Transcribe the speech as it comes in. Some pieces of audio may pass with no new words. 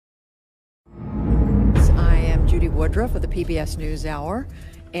Woodruff of the PBS NewsHour,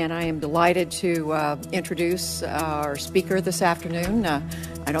 and I am delighted to introduce our speaker this afternoon.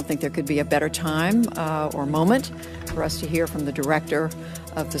 I don't think there could be a better time or moment for us to hear from the Director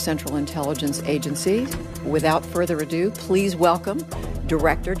of the Central Intelligence Agency. Without further ado, please welcome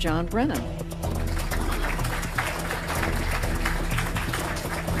Director John Brennan.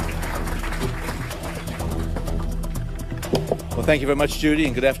 Well, thank you very much, Judy,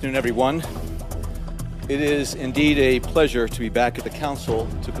 and good afternoon, everyone. It is indeed a pleasure to be back at the Council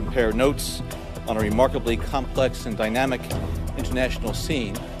to compare notes on a remarkably complex and dynamic international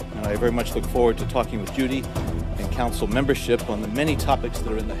scene, and I very much look forward to talking with Judy and Council membership on the many topics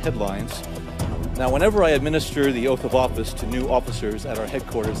that are in the headlines. Now, whenever I administer the oath of office to new officers at our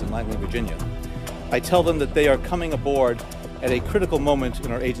headquarters in Langley, Virginia, I tell them that they are coming aboard at a critical moment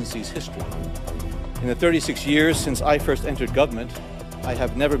in our agency's history. In the 36 years since I first entered government, I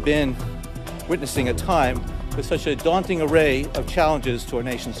have never been witnessing a time with such a daunting array of challenges to our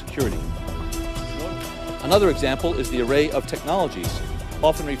nation's security. Another example is the array of technologies,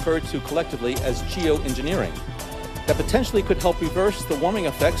 often referred to collectively as geoengineering, that potentially could help reverse the warming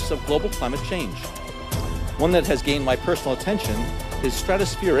effects of global climate change. One that has gained my personal attention is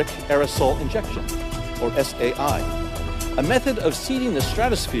stratospheric aerosol injection, or SAI, a method of seeding the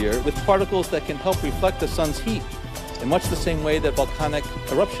stratosphere with particles that can help reflect the sun's heat in much the same way that volcanic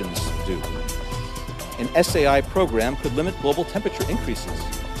eruptions do. An SAI program could limit global temperature increases,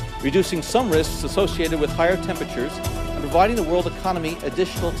 reducing some risks associated with higher temperatures and providing the world economy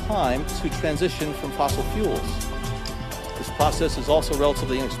additional time to transition from fossil fuels. This process is also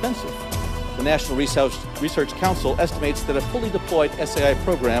relatively inexpensive. The National Research Council estimates that a fully deployed SAI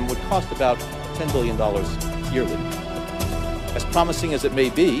program would cost about $10 billion yearly. As promising as it may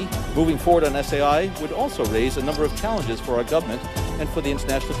be, moving forward on SAI would also raise a number of challenges for our government and for the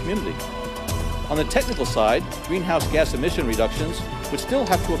international community. On the technical side, greenhouse gas emission reductions would still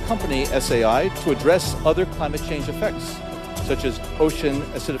have to accompany SAI to address other climate change effects, such as ocean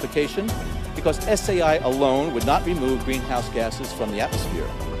acidification, because SAI alone would not remove greenhouse gases from the atmosphere.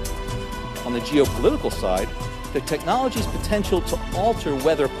 On the geopolitical side, the technology's potential to alter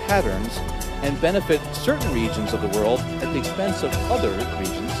weather patterns and benefit certain regions of the world at the expense of other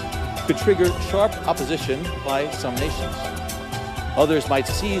regions could trigger sharp opposition by some nations. Others might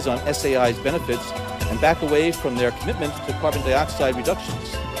seize on SAI's benefits and back away from their commitment to carbon dioxide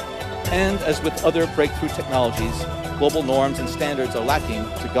reductions. And as with other breakthrough technologies, global norms and standards are lacking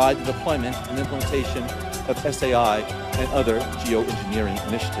to guide the deployment and implementation of SAI and other geoengineering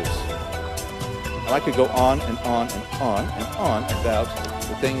initiatives. Now, I could go on and on and on and on about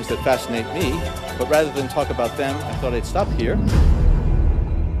the things that fascinate me, but rather than talk about them, I thought I'd stop here